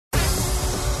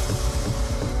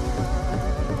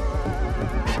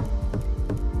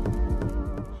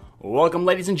Welcome,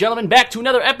 ladies and gentlemen, back to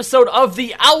another episode of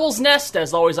The Owl's Nest.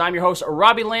 As always, I'm your host,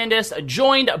 Robbie Landis,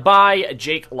 joined by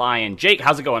Jake Lyon. Jake,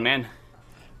 how's it going, man?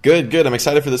 Good. I'm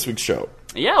excited for this week's show.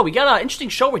 Yeah, we got an interesting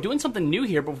show. We're doing something new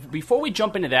here, but before we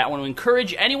jump into that, I want to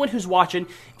encourage anyone who's watching,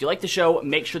 if you like the show,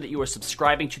 make sure that you are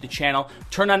subscribing to the channel.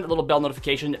 Turn on the little bell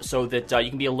notification so that you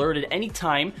can be alerted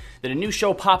anytime that a new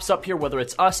show pops up here, whether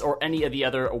it's us or any of the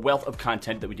other wealth of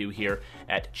content that we do here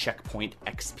at Checkpoint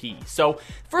XP. So,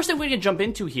 first thing we're going to jump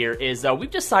into here is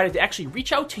we've decided to actually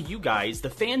reach out to you guys, the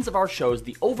fans of our shows,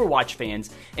 the Overwatch fans,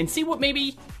 and see what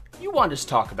maybe you want us to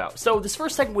talk about. So this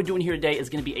first segment we're doing here today is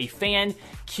going to be a fan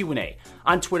Q&A.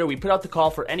 On Twitter, we put out the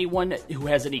call for anyone who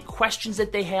has any questions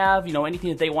that they have, anything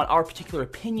that they want our particular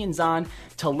opinions on,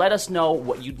 to let us know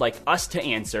what you'd like us to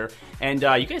answer. And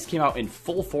you guys came out in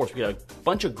full force. We got a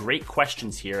bunch of great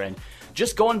questions here, and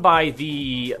just going by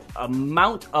the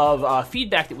amount of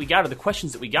feedback that we got, or the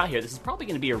questions that we got here, this is probably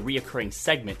going to be a reoccurring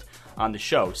segment on the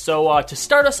show. So to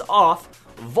start us off,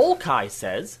 Volkai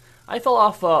says, I fell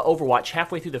off Overwatch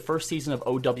halfway through the first season of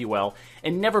OWL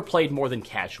and never played more than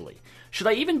casually. Should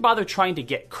I even bother trying to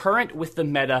get current with the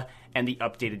meta and the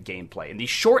updated gameplay? And the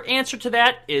short answer to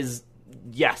that is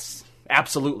yes,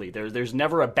 absolutely. There's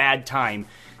never a bad time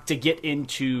to get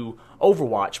into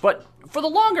Overwatch. But for the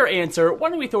longer answer, why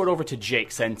don't we throw it over to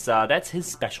Jake, since that's his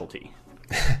specialty.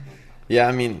 Yeah,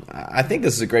 I think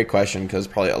this is a great question because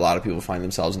probably a lot of people find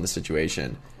themselves in this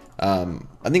situation. I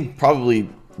think probably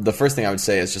the first thing I would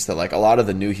say is just that a lot of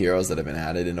the new heroes that have been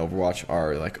added in Overwatch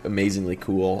are amazingly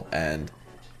cool and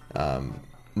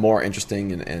more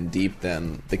interesting and deep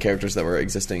than the characters that were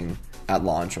existing at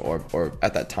launch or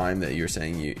at that time that you're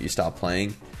saying you stopped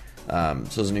playing. So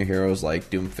those new heroes like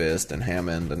Doomfist and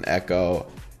Hammond and Echo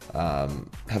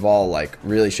have all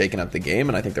really shaken up the game,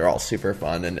 and I think they're all super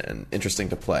fun and interesting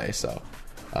to play. So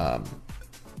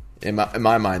in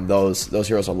my mind, those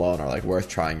heroes alone are worth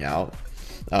trying out.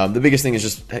 The biggest thing is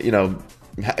just,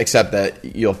 accept that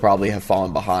you'll probably have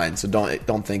fallen behind. So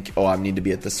don't think, I need to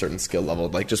be at this certain skill level.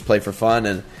 Just play for fun,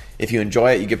 and if you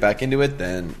enjoy it, you get back into it,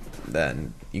 then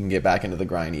you can get back into the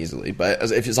grind easily. But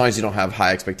as long as you don't have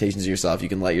high expectations of yourself, you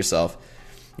can let yourself,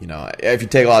 if you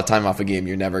take a lot of time off a game,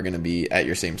 you're never going to be at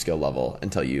your same skill level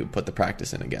until you put the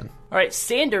practice in again. All right,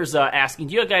 Sanders asking,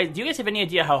 do you guys have any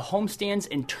idea how homestands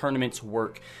and tournaments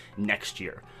work next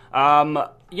year?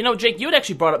 Jake, you had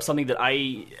actually brought up something that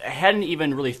I hadn't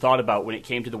even really thought about when it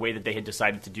came to the way that they had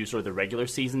decided to do sort of the regular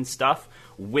season stuff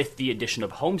with the addition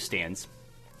of homestands.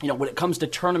 When it comes to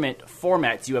tournament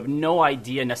formats, you have no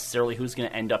idea necessarily who's going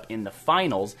to end up in the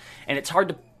finals, and it's hard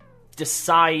to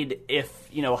decide if,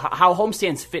 how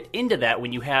homestands fit into that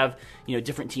when you have,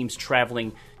 different teams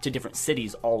traveling to different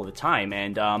cities all of the time.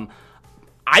 And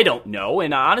I don't know,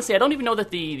 and honestly, I don't even know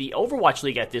that the Overwatch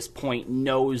League at this point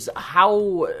knows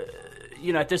how,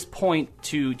 at this point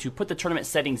to put the tournament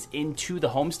settings into the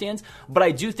homestands. But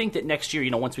I do think that next year,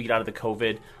 once we get out of the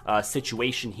COVID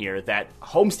situation here, that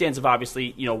homestands have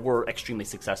obviously, were extremely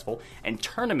successful, and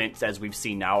tournaments, as we've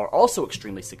seen now, are also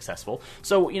extremely successful.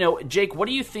 So, Jake, what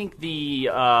do you think the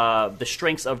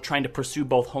strengths of trying to pursue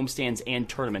both homestands and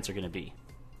tournaments are going to be?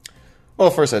 Well,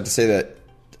 first I have to say that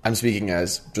I'm speaking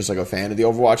as just a fan of the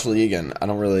Overwatch League, and I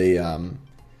don't really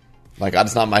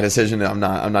it's not my decision. I'm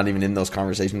not even in those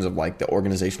conversations of the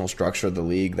organizational structure of the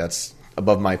league. That's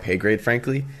above my pay grade,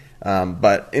 frankly.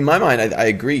 But in my mind, I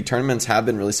agree. Tournaments have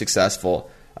been really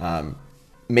successful.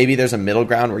 Maybe there's a middle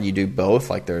ground where you do both.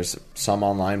 There's some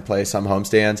online play, some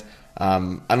homestands. I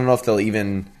don't know if they'll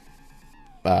even.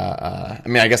 I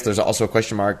guess there's also a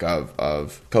question mark of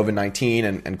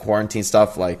COVID-19 and quarantine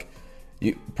stuff.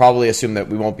 You probably assume that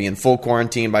we won't be in full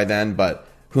quarantine by then, but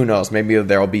who knows? Maybe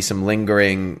there will be some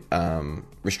lingering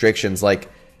restrictions.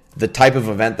 The type of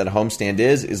event that a homestand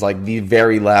is the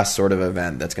very last sort of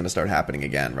event that's going to start happening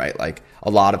again, right?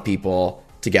 A lot of people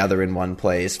together in one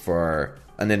place for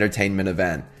an entertainment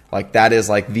event. That is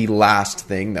the last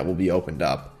thing that will be opened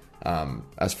up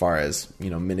as far as,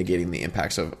 mitigating the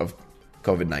impacts of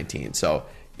COVID-19. So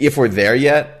if we're there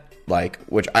yet,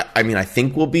 which I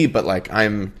think we'll be, but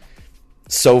I'm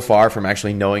so far from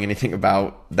actually knowing anything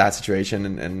about that situation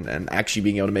and actually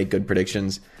being able to make good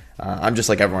predictions. I'm just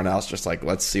like everyone else, just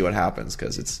let's see what happens,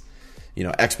 because it's,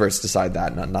 experts decide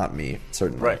that, not me,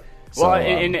 certainly. Right. So, well,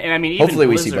 and even hopefully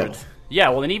Blizzard, we see both. Yeah,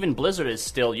 well, and even Blizzard is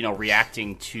still,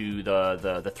 reacting to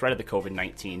the threat of the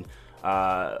COVID-19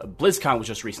 BlizzCon was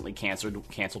just recently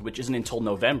canceled, which isn't until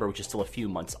November, which is still a few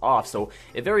months off. So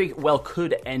it very well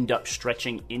could end up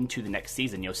stretching into the next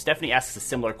season. Stephanie asks a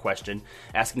similar question,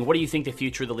 asking, what do you think the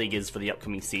future of the league is for the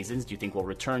upcoming seasons? Do you think we'll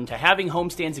return to having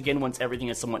homestands again once everything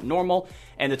is somewhat normal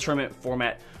and the tournament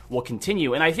format will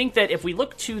continue? And I think that if we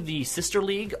look to the sister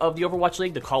league of the Overwatch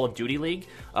League, the Call of Duty League,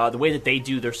 the way that they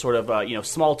do their sort of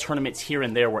small tournaments here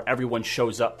and there where everyone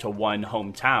shows up to one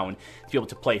hometown to be able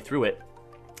to play through it,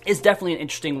 is definitely an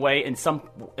interesting way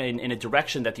in a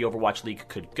direction that the Overwatch League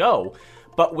could go.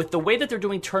 But with the way that they're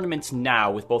doing tournaments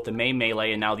now, with both the May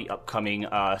Melee and now the upcoming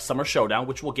Summer Showdown,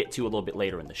 which we'll get to a little bit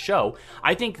later in the show,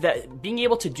 I think that being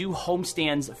able to do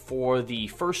homestands for the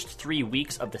first 3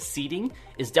 weeks of the seeding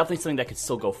is definitely something that could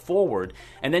still go forward.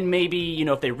 And then maybe,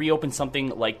 if they reopen something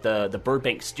like the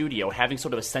Burbank studio, having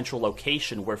sort of a central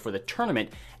location where for the tournament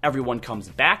everyone comes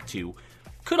back to,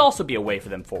 could also be a way for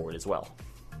them forward as well.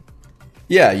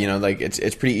 Yeah,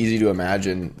 it's pretty easy to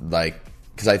imagine,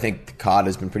 because I think COD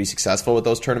has been pretty successful with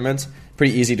those tournaments.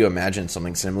 Pretty easy to imagine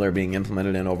something similar being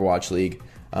implemented in Overwatch League.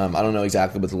 I don't know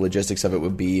exactly what the logistics of it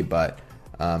would be, but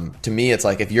to me, it's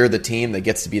like if you're the team that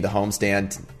gets to be the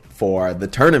homestand for the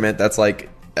tournament, that's like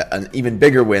an even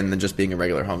bigger win than just being a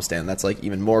regular homestand. That's like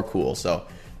even more cool. So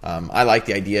I like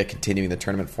the idea of continuing the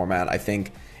tournament format. I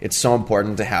think it's so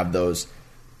important to have those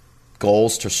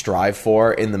goals to strive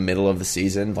for in the middle of the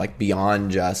season, like beyond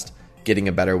just getting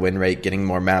a better win rate, getting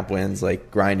more map wins,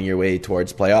 like grinding your way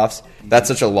towards playoffs. That's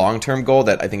such a long-term goal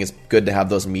that I think it's good to have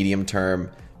those medium-term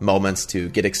moments to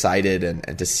get excited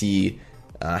and to see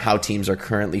how teams are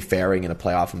currently faring in a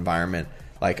playoff environment.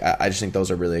 Like I just think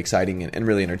those are really exciting and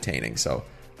really entertaining. So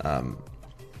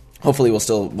hopefully we'll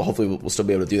still be able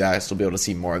to do that. I'll still be able to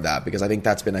see more of that, because I think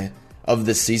that's been of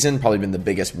this season, probably been the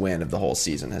biggest win of the whole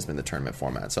season has been the tournament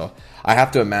format. So I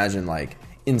have to imagine, like,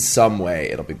 in some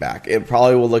way it'll be back. It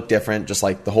probably will look different, just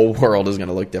like the whole world is going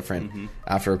to look different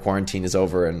after quarantine is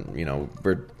over and,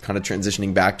 we're kind of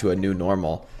transitioning back to a new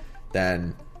normal.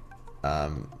 Then,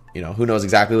 who knows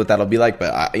exactly what that'll be like.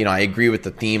 But, I agree with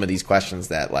the theme of these questions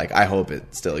that, like, I hope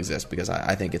it still exists, because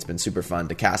I think it's been super fun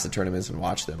to cast the tournaments and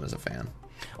watch them as a fan.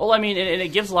 Well, I mean, and it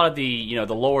gives a lot of the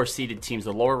the lower seeded teams,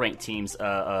 the lower ranked teams,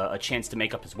 a chance to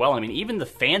make up as well. I mean, even the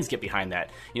fans get behind that.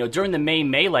 During the May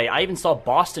Melee, I even saw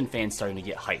Boston fans starting to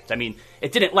get hyped. I mean,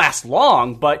 it didn't last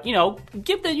long, but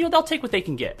give they'll take what they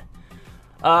can get.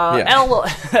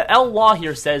 L Law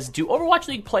here says, do Overwatch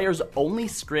League players only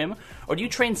scrim, or do you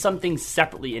train something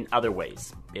separately in other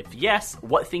ways? If yes,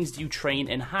 what things do you train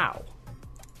and how?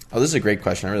 Oh, this is a great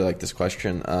question. I really like this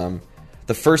question.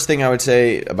 The first thing I would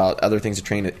say about other things to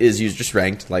train is use just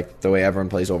ranked, like the way everyone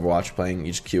plays Overwatch, playing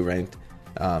each queue ranked,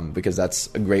 because that's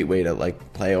a great way to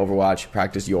play Overwatch,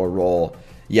 practice your role.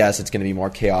 Yes, it's going to be more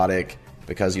chaotic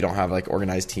because you don't have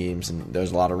organized teams and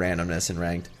there's a lot of randomness in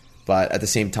ranked, but at the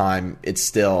same time, it's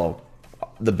still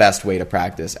the best way to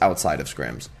practice outside of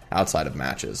scrims, outside of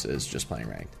matches, is just playing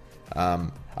ranked.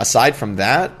 Aside from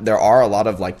that, there are a lot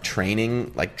of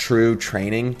training, true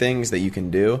training things that you can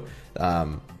do.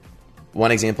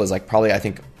 One example is probably I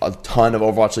think a ton of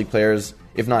Overwatch League players,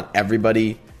 if not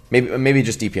everybody, maybe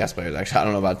just DPS players. Actually, I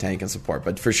don't know about tank and support,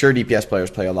 but for sure DPS players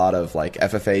play a lot of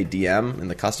FFA DM in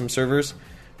the custom servers,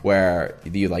 where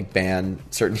you ban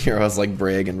certain heroes like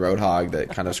Brig and Roadhog that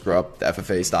kind of screw up the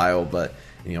FFA style, but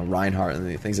Reinhardt and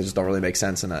the things that just don't really make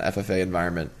sense in an FFA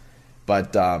environment.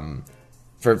 But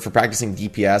for practicing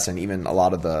DPS and even a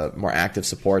lot of the more active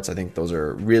supports, I think those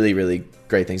are really, really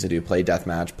great things to do. Play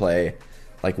deathmatch, play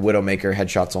Widowmaker,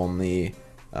 headshots only.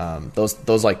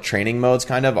 Those training modes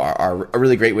kind of are a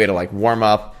really great way to warm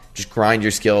up, just grind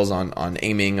your skills on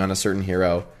aiming on a certain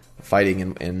hero, fighting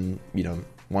in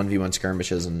 1v1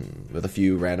 skirmishes and with a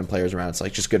few random players around.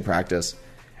 It's just good practice.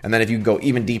 And then if you go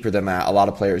even deeper than that, a lot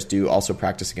of players do also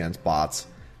practice against bots.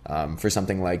 For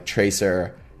something like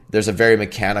Tracer, there's a very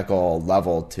mechanical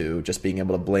level to just being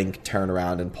able to blink, turn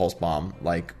around, and pulse bomb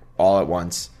all at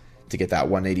once to get that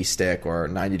 180 stick or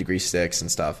 90 degree sticks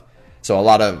and stuff. So a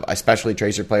lot of, especially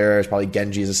Tracer players, probably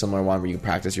Genji is a similar one where you can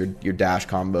practice your dash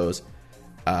combos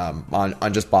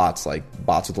on just bots,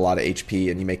 bots with a lot of HP,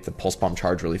 and you make the pulse bomb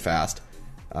charge really fast.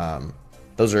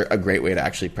 Those are a great way to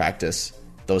actually practice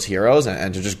those heroes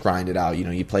and to just grind it out.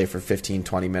 You play for 15,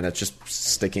 20 minutes just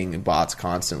sticking bots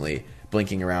constantly,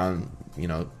 blinking around,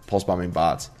 pulse bombing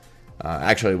bots.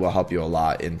 Actually will help you a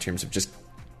lot in terms of just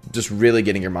really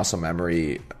getting your muscle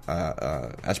memory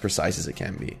as precise as it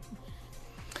can be.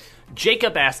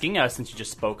 Jacob asking, since you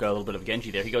just spoke a little bit of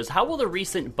Genji there, he goes, how will the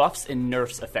recent buffs and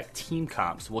nerfs affect team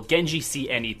comps? Will Genji see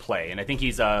any play? And I think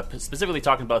he's specifically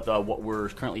talking about what we're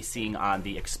currently seeing on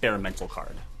the experimental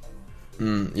card.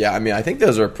 Yeah, I mean, I think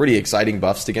those are pretty exciting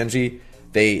buffs to Genji.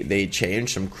 They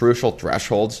change some crucial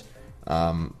thresholds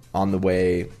on the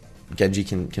way Genji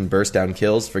can burst down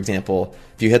kills. For example,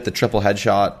 if you hit the triple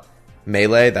headshot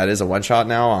melee, that is a one-shot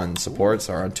now on supports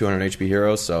or on 200 HP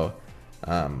heroes, so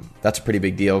that's a pretty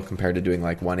big deal compared to doing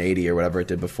like 180 or whatever it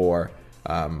did before,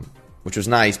 which was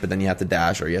nice, but then you have to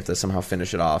dash or you have to somehow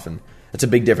finish it off, and it's a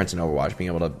big difference in Overwatch,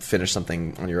 being able to finish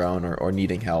something on your own or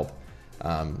needing help.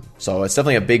 So it's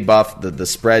definitely a big buff. The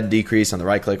spread decrease on the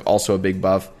right click, also a big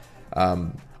buff.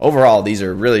 Overall, these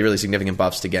are really, really significant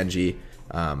buffs to Genji.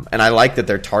 And I like that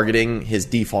they're targeting his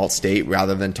default state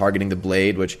rather than targeting the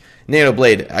blade, which Nano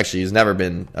Blade actually has never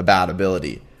been a bad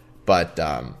ability. But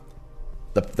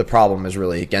the problem is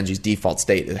really Genji's default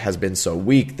state. It has been so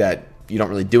weak that you don't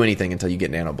really do anything until you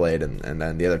get Nano Blade, and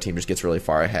then the other team just gets really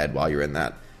far ahead while you're in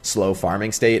that slow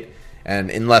farming state.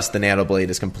 And unless the Nano Blade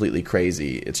is completely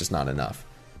crazy, it's just not enough.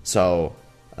 So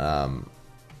I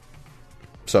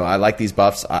like these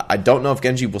buffs. I don't know if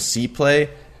Genji will see play.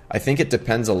 I think it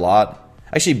depends a lot.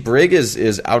 Actually, Brig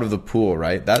is out of the pool,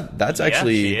 right? That's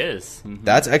actually she is. Mm-hmm.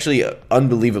 That's actually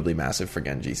unbelievably massive for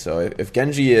Genji. So if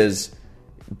Genji is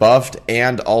buffed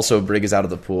and also Brig is out of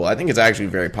the pool, I think it's actually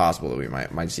very possible that we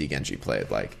might see Genji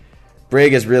played. Like,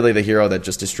 Brig is really the hero that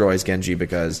just destroys Genji,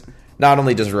 because not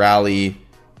only does Rally,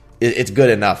 it's good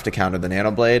enough to counter the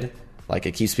Nano Blade. Like,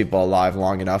 it keeps people alive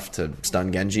long enough to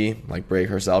stun Genji. Like, Brig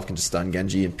herself can just stun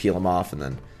Genji and peel him off, and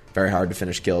then very hard to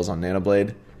finish kills on Nano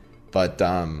Blade. But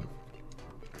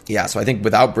yeah, so I think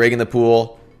without Brig in the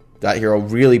pool, that hero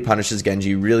really punishes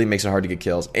Genji, really makes it hard to get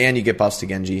kills, and you get buffs to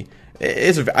Genji.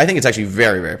 I think it's actually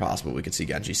very, very possible we could see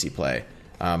Genji see play.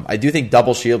 I do think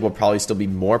double shield will probably still be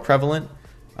more prevalent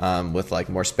with like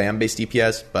more spam-based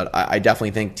DPS, but I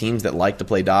definitely think teams that like to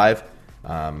play dive,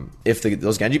 if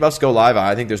those Genji buffs go live,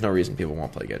 I think there's no reason people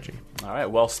won't play Genji. All right,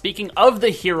 well, speaking of the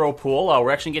hero pool,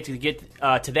 we're actually going to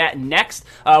get to that next.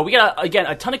 We got, again,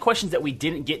 a ton of questions that we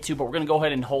didn't get to, but we're going to go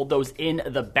ahead and hold those in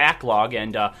the backlog,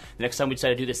 and the next time we decide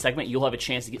to do this segment, you'll have a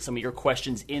chance to get some of your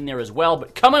questions in there as well.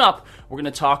 But coming up, we're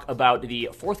going to talk about the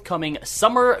forthcoming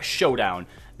Summer Showdown,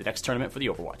 the next tournament for the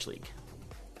Overwatch League.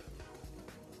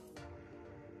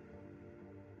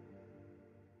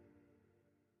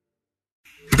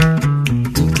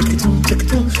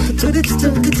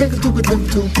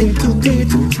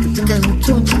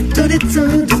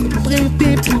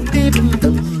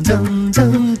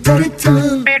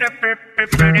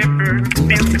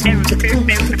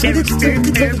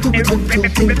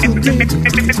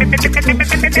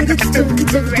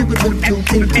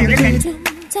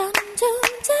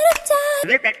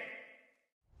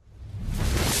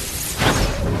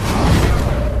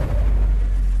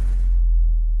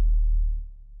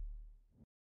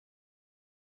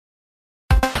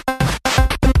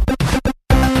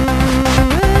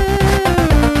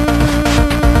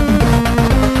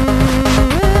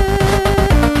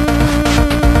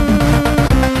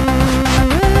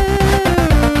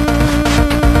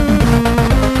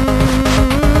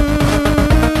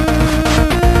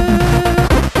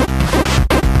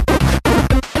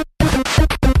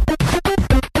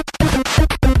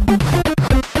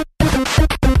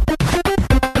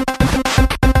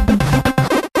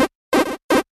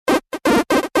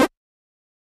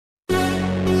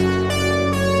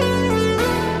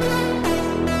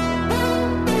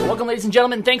 Ladies and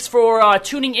gentlemen, thanks for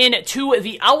tuning in to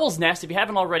the Owl's Nest. If you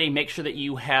haven't already, make sure that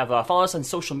you have followed us on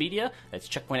social media. That's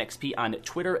Checkpoint XP on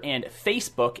Twitter and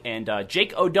Facebook, and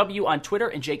Jake OW on Twitter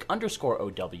and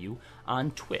Jake_OW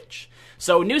on Twitch.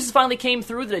 So news finally came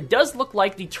through that it does look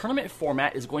like the tournament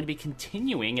format is going to be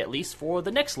continuing, at least for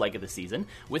the next leg of the season,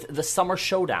 with the Summer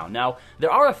Showdown. Now,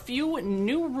 there are a few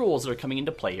new rules that are coming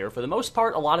into play here. For the most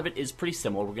part, a lot of it is pretty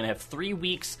similar. We're going to have 3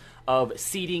 weeks of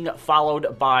seeding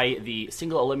followed by the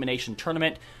single elimination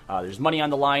tournament. There's money on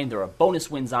the line, there are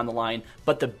bonus wins on the line,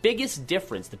 but the biggest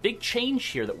difference, the big change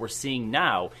here that we're seeing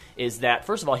now is that,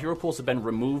 first of all, hero pools have been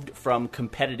removed from the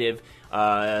competitive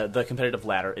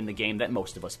ladder in the game that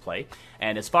most of us play.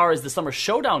 And as far as the Summer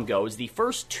Showdown goes, the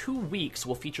first 2 weeks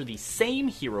will feature the same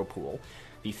hero pool.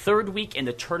 The third week in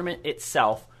the tournament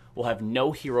itself will have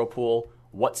no hero pool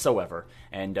whatsoever.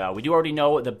 And we do already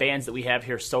know the bands that we have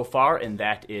here so far, and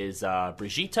that is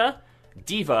Brigitte,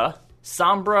 Diva,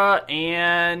 Sombra,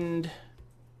 and...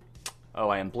 oh,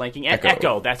 I am blanking. And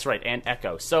Echo. That's right, and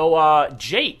Echo. So,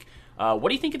 Jake, what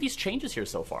do you think of these changes here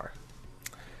so far?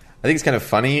 I think it's kind of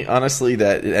funny, honestly,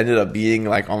 that it ended up being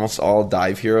like almost all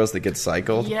dive heroes that get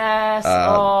cycled. Yes.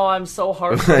 I'm so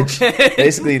heartbroken. Which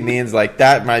basically means like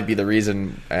that might be the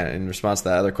reason, in response to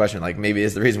that other question, like maybe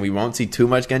is the reason we won't see too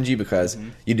much Genji, because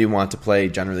you do want to play,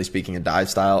 generally speaking, a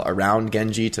dive style around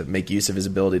Genji to make use of his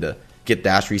ability to get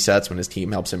dash resets when his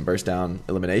team helps him burst down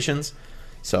eliminations.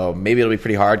 So maybe it'll be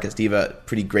pretty hard because D.Va,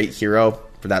 pretty great hero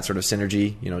for that sort of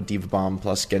synergy. D.Va Bomb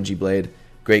plus Genji Blade,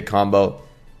 great combo.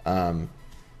 And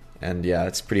yeah,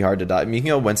 it's pretty hard to die. I mean, you can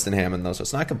go Winston Hammond though, so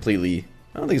it's not completely,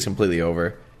 I don't think it's completely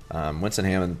over. Winston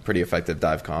Hammond, pretty effective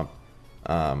dive comp.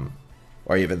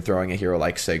 Or even throwing a hero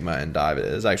like Sigma and dive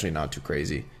is actually not too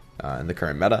crazy in the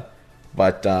current meta.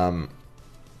 But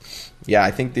yeah,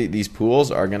 I think these pools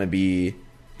are going to be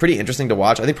pretty interesting to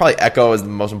watch. I think probably Echo is the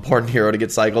most important hero to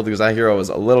get cycled because that hero is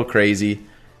a little crazy.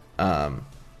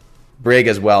 Brig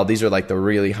as well. These are like the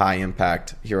really high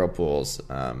impact hero pools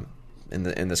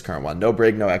in this current one. No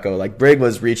Brig, no Echo. Like Brig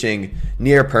was reaching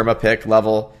near perma pick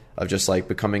level of just like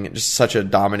becoming just such a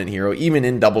dominant hero, even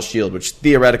in double shield, which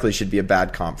theoretically should be a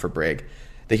bad comp for Brig.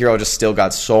 The hero just still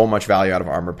got so much value out of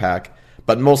armor pack,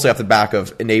 but mostly off the back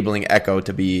of enabling Echo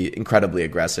to be incredibly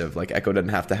aggressive. Like Echo didn't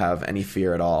have to have any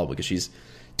fear at all because she's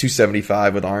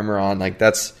 275 with armor on. Like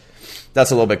that's a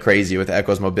little bit crazy with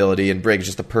Echo's mobility, and Brig is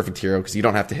just a perfect hero because you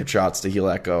don't have to hit shots to heal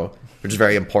Echo, which is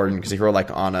very important because a hero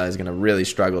like Ana is going to really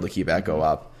struggle to keep Echo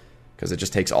up because it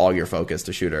just takes all your focus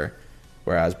to shoot her.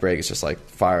 Whereas Brig is just like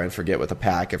fire and forget with a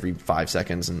pack every 5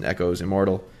 seconds, and Echo's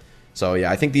immortal. So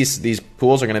yeah, I think these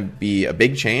pools are going to be a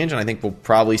big change, and I think we'll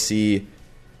probably see.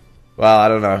 Well, I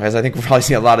don't know, because I think we'll probably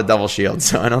see a lot of double shields.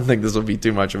 So I don't think this will be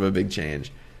too much of a big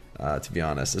change, to be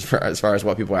honest, as far as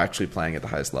what people are actually playing at the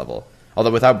highest level.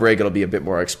 Although without Brig, it'll be a bit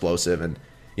more explosive, and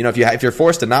if you're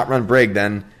forced to not run Brig,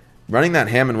 then running that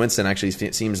Ham and Winston actually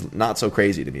seems not so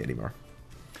crazy to me anymore.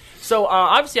 So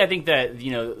obviously, I think that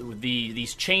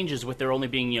these changes with there only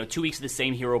being 2 weeks of the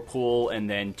same hero pool and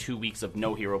then 2 weeks of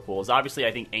no hero pool is obviously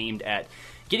I think aimed at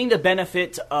getting the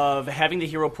benefit of having the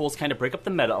hero pools kind of break up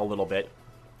the meta a little bit,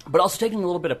 but also taking a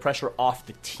little bit of pressure off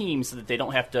the team so that they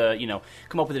don't have to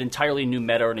come up with an entirely new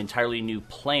meta or an entirely new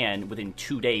plan within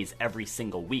 2 days every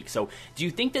single week. So do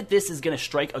you think that this is going to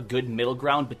strike a good middle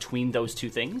ground between those two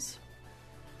things?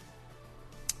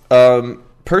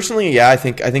 Personally, yeah, I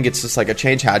think it's just like a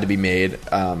change had to be made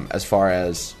as far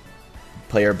as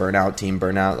player burnout, team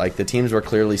burnout. Like the teams were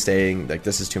clearly saying like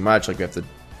this is too much. Like we have to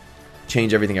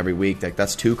change everything every week. Like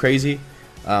that's too crazy.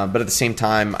 But at the same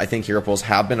time, I think hero pools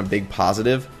have been a big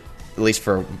positive, at least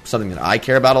for something that I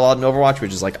care about a lot in Overwatch,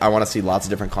 which is like I want to see lots of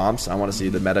different comps. I want to see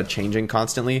the meta changing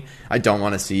constantly. I don't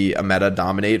want to see a meta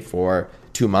dominate for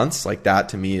 2 months. Like that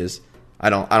to me is I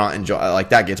don't enjoy. Like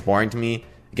that gets boring to me.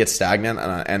 It gets stagnant,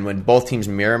 and when both teams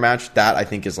mirror match, that I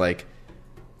think is like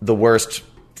the worst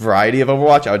variety of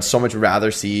Overwatch. I would so much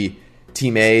rather see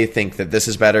Team A think that this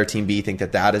is better, Team B think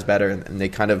that is better, and they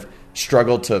kind of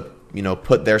struggle to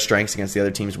put their strengths against the other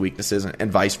team's weaknesses,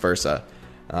 and vice versa.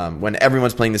 When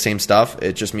everyone's playing the same stuff,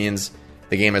 it just means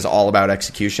the game is all about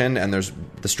execution, and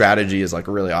the strategy is like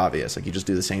really obvious. Like you just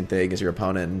do the same thing as your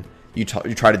opponent, and you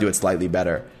try to do it slightly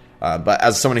better. But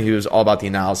as someone who's all about the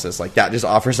analysis, like that just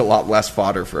offers a lot less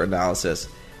fodder for analysis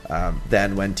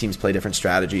than when teams play different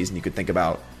strategies, and you could think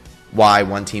about why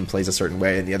one team plays a certain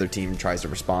way and the other team tries to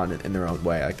respond in their own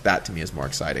way. Like that to me is more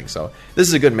exciting. So this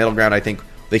is a good middle ground. I think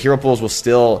the hero pools will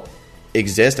still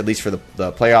exist, at least for the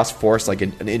playoffs, force like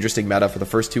an interesting meta for the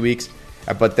first 2 weeks.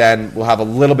 But then we'll have a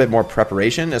little bit more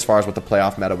preparation as far as what the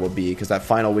playoff meta will be, because that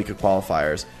final week of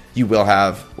qualifiers, you will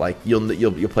have like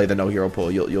you'll play the no hero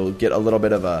pool. You'll get a little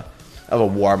bit of a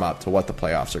warm up to what the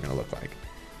playoffs are going to look like.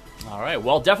 All right,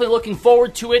 well, definitely looking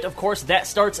forward to it. Of course, that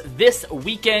starts this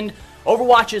weekend.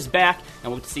 Overwatch is back,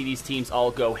 and we'll see these teams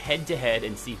all go head to head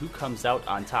and see who comes out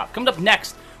on top. Coming up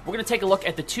next, we're going to take a look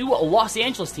at the two Los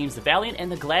Angeles teams, the Valiant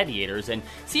and the Gladiators, and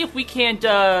see if we can't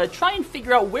try and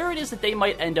figure out where it is that they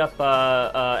might end up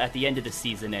at the end of the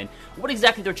season and what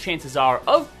exactly their chances are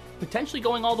of potentially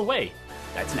going all the way.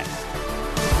 That's next.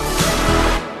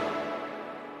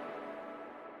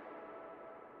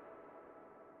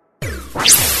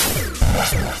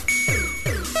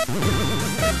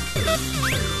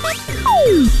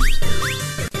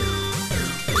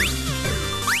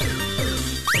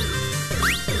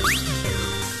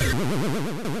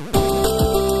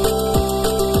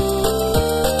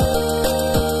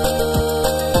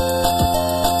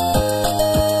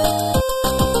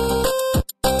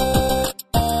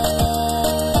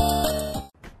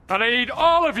 And I need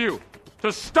all of you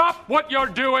to stop what you're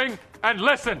doing and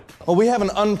listen. Well, we have an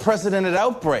unprecedented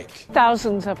outbreak.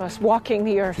 Thousands of us walking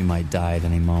the earth. We might die at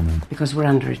any moment. Because we're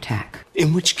under attack.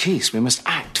 In which case, we must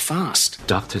act fast.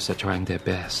 Doctors are trying their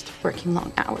best. Working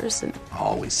long hours and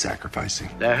always sacrificing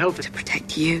their health to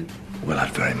protect you. Well,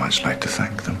 I'd very much like to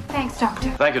thank them. Thanks, Doctor.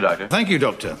 Thank you, Doctor. Thank you,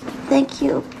 Doctor. Thank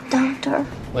you, Doctor.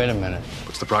 Wait a minute.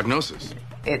 What's the prognosis?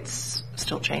 It's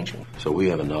still changing. So we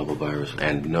have a novel virus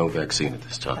and no vaccine at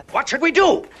this time. What should we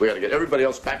do? We got to get everybody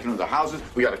else back into the houses.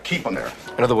 We got to keep them there.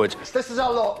 In other words, this is our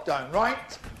lockdown,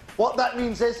 right? What that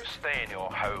means is... Stay in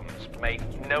your homes. Make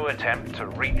no attempt to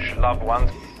reach loved ones.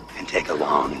 And take a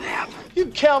long nap. You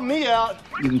count me out.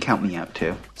 You can count me out,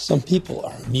 too. Some people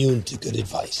are immune to good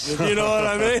advice. You know what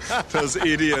I mean? Those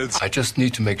idiots. I just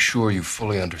need to make sure you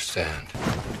fully understand.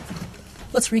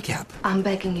 Let's recap. I'm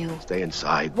begging you. Stay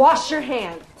inside. Wash your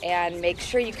hands. And make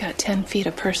sure you've got 10 feet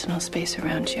of personal space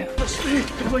around you. Stay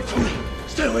away from me.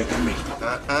 Stay away from me.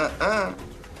 I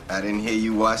didn't hear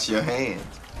you wash your hands.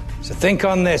 So think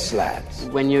on this, lads.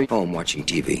 When you're home watching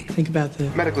TV, Think about the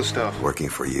Medical stuff. Working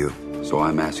for you. So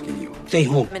I'm asking you. stay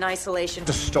home. I'm in isolation.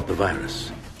 Just stop the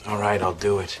virus. All right, I'll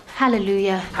do it.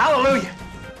 Hallelujah. Hallelujah.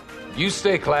 You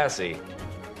stay classy,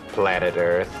 planet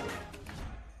Earth.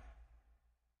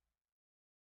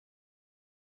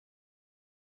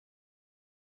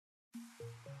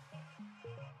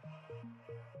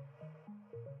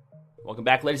 Welcome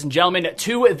back, ladies and gentlemen,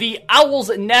 to the Owl's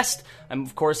Nest. I'm,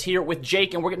 of course, here with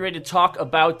Jake, and we're getting ready to talk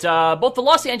about both the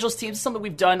Los Angeles teams, something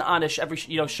we've done on every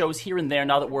shows here and there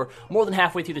now that we're more than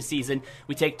halfway through the season.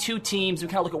 We take two teams, we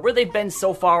kind of look at where they've been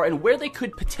so far and where they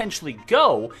could potentially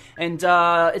go. And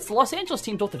it's the Los Angeles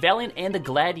teams, both the Valiant and the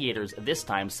Gladiators this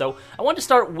time. So I wanted to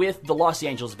start with the Los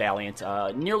Angeles Valiant,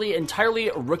 nearly entirely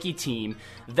a rookie team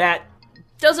that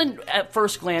doesn't, at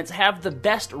first glance, have the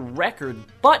best record,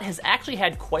 but has actually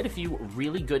had quite a few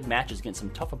really good matches against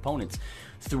some tough opponents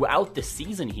throughout the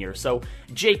season here. So,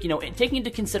 Jake, taking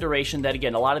into consideration that,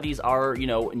 again, a lot of these are,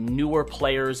 newer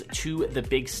players to the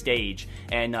big stage,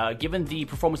 and given the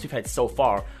performance we've had so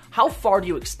far, how far do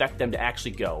you expect them to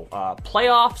actually go?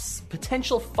 Playoffs?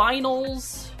 Potential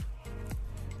finals?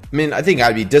 I mean, I think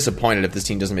I'd be disappointed if this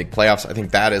team doesn't make playoffs. I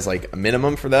think that is like a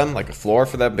minimum for them, like a floor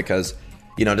for them, because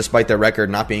despite their record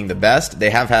not being the best,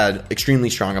 they have had extremely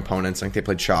strong opponents. I think they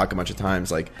played Shock a bunch of times.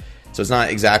 So it's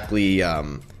not exactly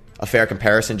a fair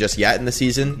comparison just yet in the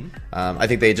season. I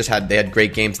think they had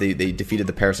great games. They defeated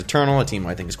the Paris Eternal, a team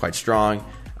I think is quite strong.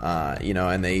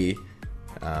 And they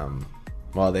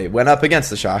they went up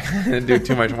against the Shock. Didn't do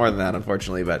too much more than that,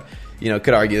 unfortunately. But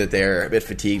could argue that they're a bit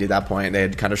fatigued at that point. They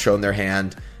had kind of shown their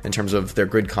hand in terms of their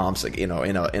grid comps. In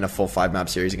a full 5-map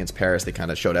series against Paris, they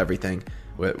kind of showed everything.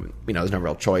 There's no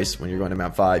real choice when you're going to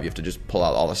map 5. You have to just pull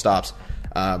out all the stops.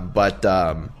 I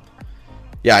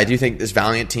do think this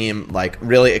Valiant team,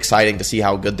 really exciting to see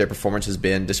how good their performance has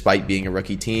been despite being a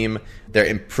rookie team. Their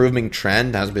improving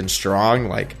trend has been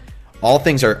strong. All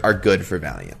things are good for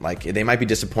Valiant. They might be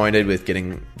disappointed with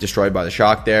getting destroyed by the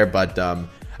Shock there, but I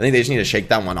think they just need to shake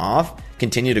that one off,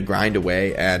 continue to grind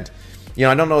away, and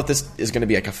I don't know if this is going to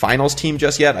be a finals team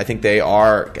just yet. I think they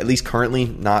are, at least currently,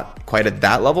 not quite at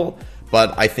that level.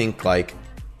 But I think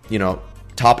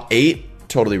top 8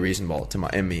 totally reasonable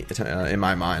in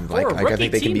my mind. I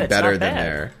think they can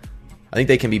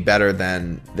be better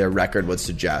than their record would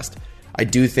suggest. I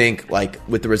do think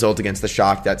with the result against the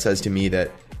Shock, that says to me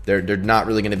that they're not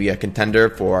really going to be a contender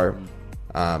for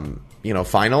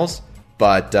finals.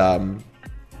 But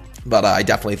I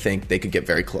definitely think they could get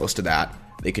very close to that.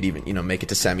 They could even make it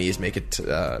to semis, make it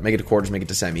to quarters, make it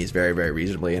to semis very, very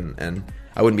reasonably, and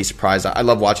I wouldn't be surprised. I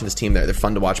love watching this team. They're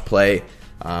fun to watch play.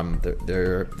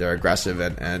 They're aggressive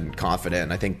and confident,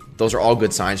 and I think those are all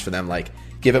good signs for them.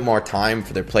 Give it more time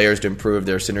for their players to improve,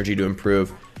 their synergy to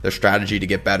improve, their strategy to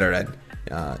get better. And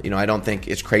I don't think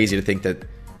it's crazy to think that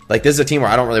this is a team where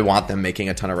I don't really want them making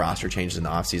a ton of roster changes in the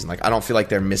offseason. I don't feel like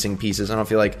they're missing pieces. I don't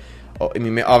feel like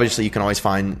obviously you can always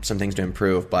find some things to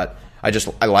improve, but I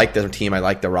like their team. I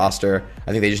like the roster.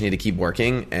 I think they just need to keep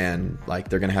working, and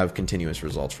they're going to have continuous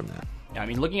results from that. Yeah,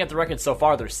 looking at the record so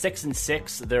far, they're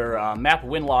 6-6. Their map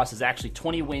win-loss is actually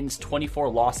 20 wins, 24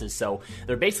 losses, so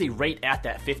they're basically right at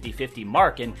that 50-50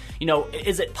 mark. And,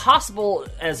 is it possible,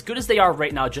 as good as they are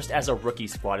right now, just as a rookie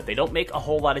squad, if they don't make a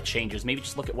whole lot of changes, maybe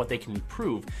just look at what they can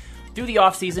improve through the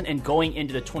offseason and going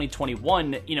into the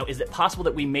 2021, is it possible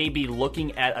that we may be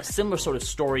looking at a similar sort of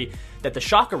story that the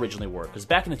Shock originally were? Because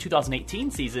back in the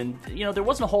 2018 season, there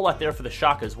wasn't a whole lot there for the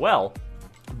Shock as well.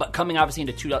 But coming obviously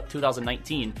into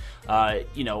 2019,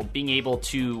 being able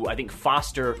to, I think,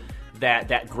 foster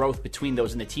that growth between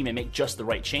those in the team and make just the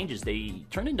right changes, they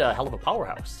turned into a hell of a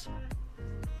powerhouse.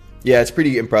 Yeah, it's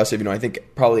pretty impressive. I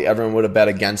think probably everyone would have bet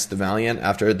against the Valiant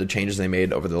after the changes they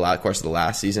made over the course of the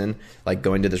last season,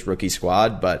 going to this rookie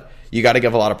squad. But you got to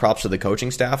give a lot of props to the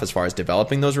coaching staff as far as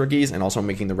developing those rookies and also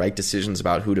making the right decisions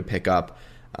about who to pick up.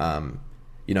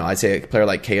 I'd say a player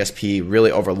like KSP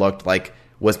really overlooked,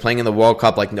 was playing in the World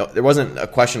Cup. No, there wasn't a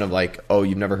question of oh,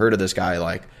 you've never heard of this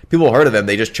guy. People heard of him,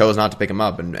 they just chose not to pick him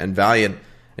up. And Valiant,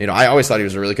 I always thought he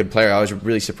was a really good player. I was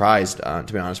really surprised, to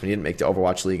be honest, when he didn't make the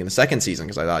Overwatch League in the second season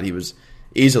because I thought he was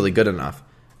easily good enough.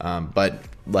 But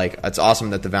it's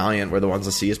awesome that the Valiant were the ones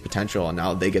to see his potential, and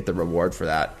now they get the reward for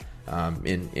that.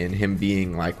 In him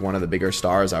being one of the bigger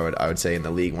stars, I would say in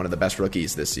the league, one of the best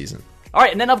rookies this season. All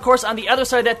right, and then, of course, on the other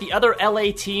side of that, the other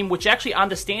LA team, which actually on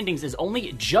the standings is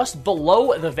only just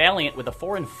below the Valiant with a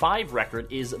 4-5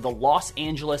 record, is the Los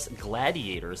Angeles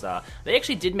Gladiators. They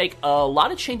actually did make a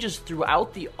lot of changes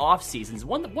throughout the off-seasons.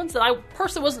 Ones that I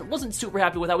personally wasn't super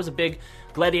happy with. I was a big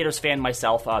Gladiators fan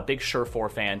myself, a big Surefour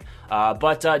fan.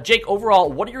 But Jake, overall,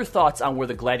 what are your thoughts on where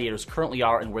the Gladiators currently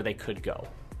are and where they could go?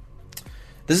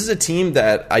 This is a team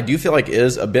that I do feel like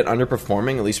is a bit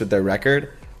underperforming, at least with their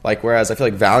record. Whereas I feel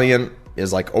like Valiant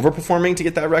is overperforming to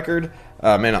get that record.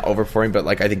 Maybe not overperforming, but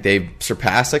I think they've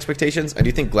surpassed expectations. I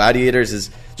do think Gladiators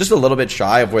is just a little bit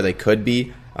shy of where they could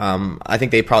be. I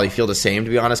think they probably feel the same, to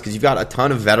be honest, because you've got a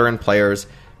ton of veteran players,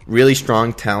 really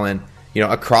strong talent,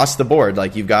 across the board.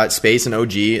 You've got Space and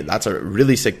OG. That's a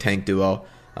really sick tank duo.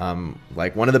 One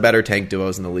of the better tank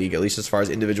duos in the league, at least as far as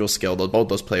individual skill. Both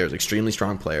those players, extremely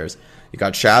strong players. You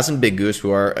got Shaz and Big Goose,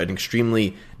 who are an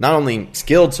extremely not only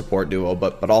skilled support duo,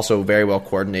 but also very well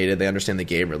coordinated. They understand the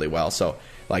game really well. So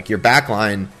your back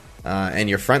line and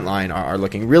your front line are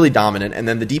looking really dominant. And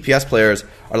then the DPS players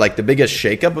are the biggest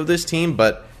shakeup of this team,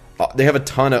 but they have a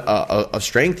ton of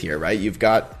strength here, right? You've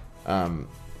got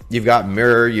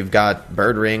Mirror, you've got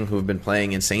Birdring, who have been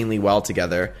playing insanely well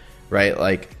together,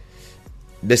 right?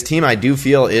 This team, I do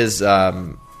feel, is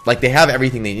they have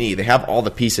everything they need. They have all the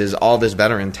pieces, all this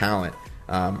veteran talent.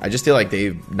 I just feel like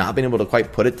they've not been able to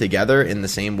quite put it together in the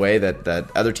same way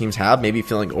that other teams have, maybe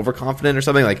feeling overconfident or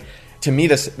something. To me,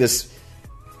 this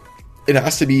it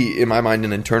has to be, in my mind,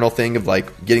 an internal thing of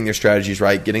getting their strategies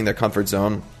right, getting their comfort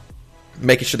zone,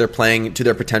 making sure they're playing to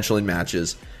their potential in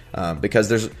matches.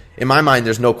 Because in my mind,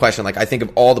 there's no question. I think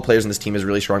of all the players in this team as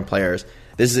really strong players.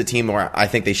 This is a team where I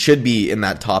think they should be in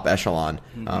that top echelon,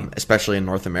 especially in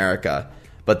North America.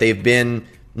 But they've been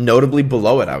notably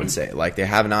below it, I would say. They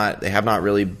have not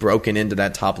really broken into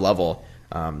that top level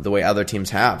the way other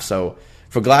teams have. So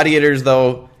for Gladiators,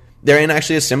 though, they're in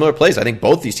actually a similar place. I think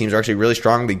both these teams are actually really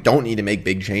strong. They don't need to make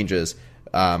big changes.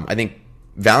 I think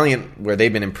Valiant, where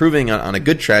they've been improving on a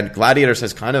good trend, Gladiators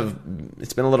has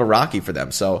it's been a little rocky for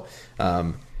them. So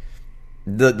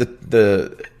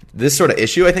this sort of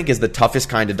issue, I think, is the toughest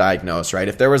kind to diagnose, right?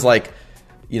 If there was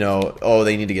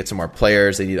they need to get some more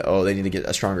players, they need to get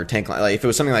a stronger tank line. If it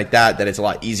was something like that, then it's a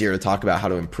lot easier to talk about how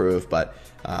to improve. But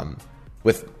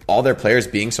with all their players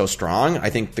being so strong, I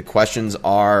think the questions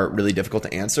are really difficult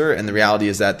to answer. And the reality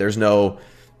is that there's no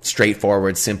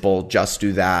straightforward, simple, just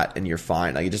do that and you're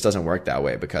fine. It just doesn't work that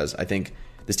way, because I think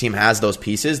this team has those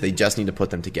pieces. They just need to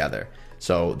put them together.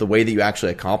 So the way that you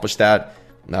actually accomplish that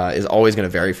is always going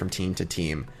to vary from team to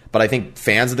team. But I think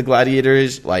fans of the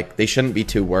Gladiators, they shouldn't be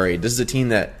too worried. This is a team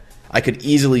that I could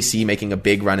easily see making a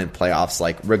big run in playoffs,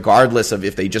 regardless of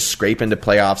if they just scrape into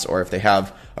playoffs or if they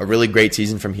have a really great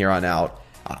season from here on out.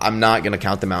 I'm not going to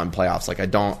count them out in playoffs.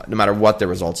 No matter what the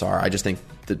results are. I just think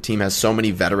the team has so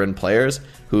many veteran players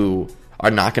who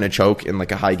are not going to choke in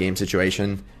a high game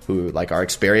situation, who are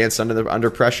experienced under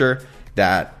pressure,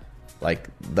 that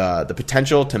the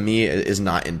potential to me is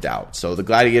not in doubt. So the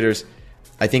Gladiators,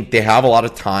 I think they have a lot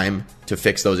of time to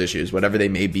fix those issues, whatever they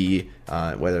may be,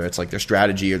 whether it's their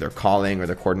strategy or their calling or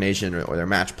their coordination or their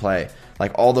match play.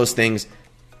 All those things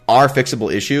are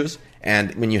fixable issues.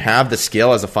 And when you have the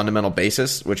skill as a fundamental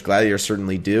basis, which Gladiators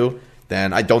certainly do,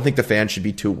 then I don't think the fans should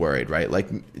be too worried, right?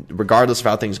 Regardless of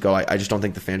how things go, I just don't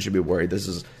think the fans should be worried. This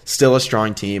is still a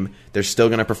strong team. They're still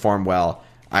going to perform well.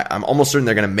 I'm almost certain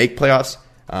they're going to make playoffs.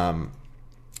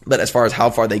 But as far as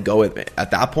how far they go at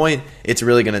that point, it's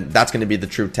really that's going to be the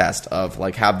true test of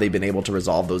have they been able to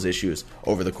resolve those issues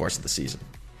over the course of the season.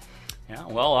 Yeah,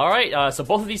 well, all right. So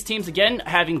both of these teams, again,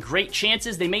 having great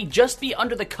chances. They may just be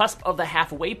under the cusp of the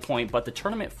halfway point, but the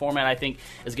tournament format, I think,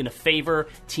 is going to favor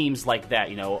teams like that.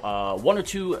 One or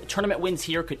two tournament wins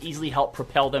here could easily help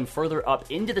propel them further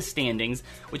up into the standings,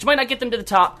 which might not get them to the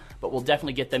top, but will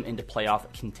definitely get them into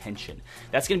playoff contention.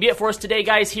 That's going to be it for us today,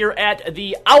 guys, here at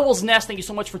the Owl's Nest. Thank you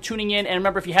so much for tuning in. And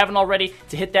remember, if you haven't already,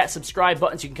 to hit that subscribe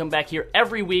button so you can come back here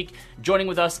every week, joining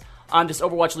with us on this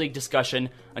Overwatch League discussion.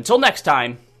 Until next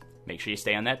time, make sure you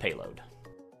stay on that payload.